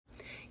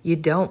You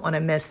don't want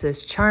to miss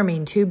this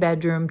charming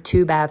 2-bedroom,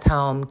 2-bath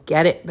home.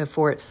 Get it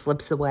before it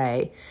slips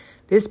away.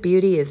 This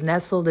beauty is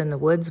nestled in the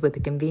woods with the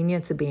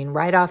convenience of being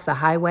right off the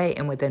highway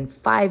and within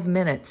 5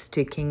 minutes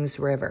to Kings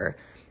River.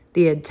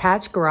 The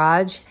attached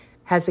garage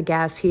has a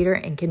gas heater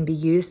and can be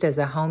used as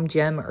a home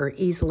gym or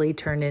easily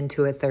turned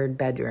into a 3rd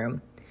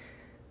bedroom.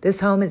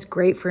 This home is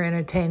great for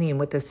entertaining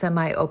with a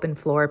semi-open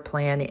floor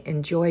plan.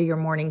 Enjoy your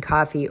morning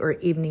coffee or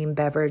evening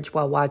beverage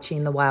while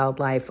watching the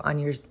wildlife on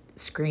your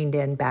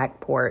screened-in back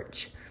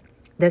porch.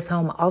 This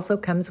home also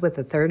comes with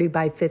a 30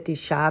 by 50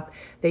 shop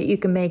that you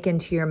can make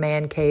into your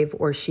man cave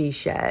or she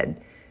shed.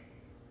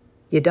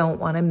 You don't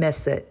want to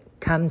miss it.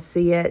 Come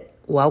see it.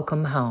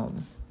 Welcome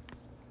home.